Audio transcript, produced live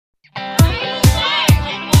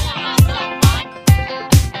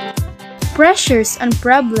Pressures and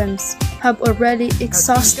problems have already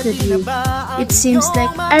exhausted you. It seems like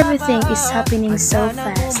everything is happening so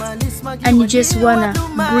fast, and you just wanna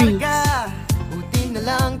breathe.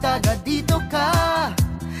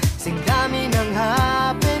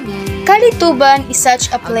 Calituban is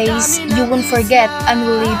such a place you won't forget and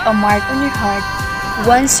will leave a mark on your heart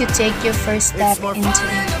once you take your first step into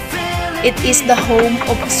it. It is the home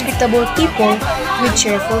of hospitable people with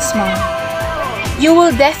cheerful smile. You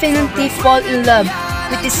will definitely fall in love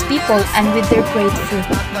with these people and with their great food.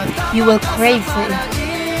 You will crave for it.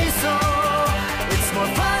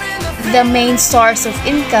 The main source of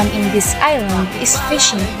income in this island is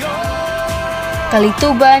fishing.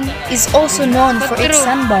 Calituban is also known for its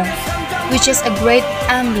sandbar, which is a great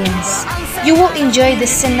ambience. You will enjoy the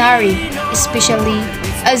scenery, especially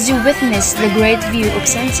as you witness the great view of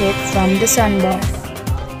sunset from the sandbar.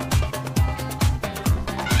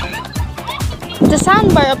 The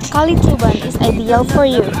sandbar of Calituban is ideal for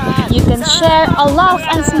you. You can share a laugh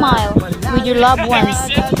and smile with your loved ones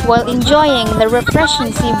while enjoying the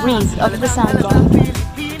refreshing sea breeze of the sandbar.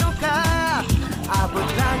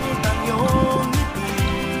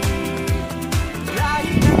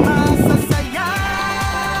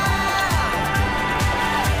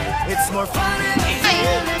 It's more fun in the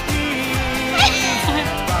Philippines.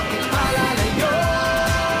 Bakit malalayo?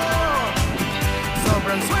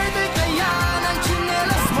 Sobrang swerte kaya ng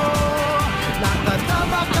tsinelas mo.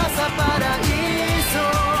 Nakatama ka sa paraiso.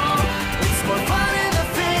 It's more fun in the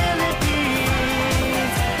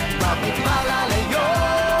Philippines. Bakit malalayo?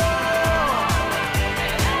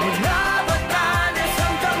 Mula Batanes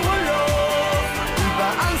hanggang Hulo, iba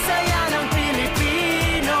ang saya ng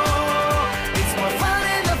Pilipino. It's more fun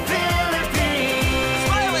in the Philippines.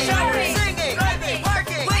 Smiling, shouting, singing, driving,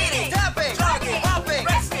 parking, waiting, tapping, jogging, hopping,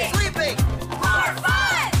 resting, sleeping. More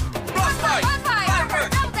fun! Frostbite,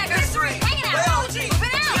 fireworks, history, biology,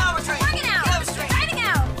 geometry, Working out! chemistry. Dining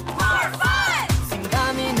out! More fun! Ang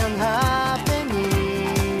dami ng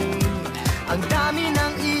happening, ang dami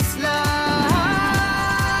ng isla.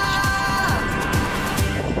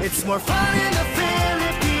 It's more fun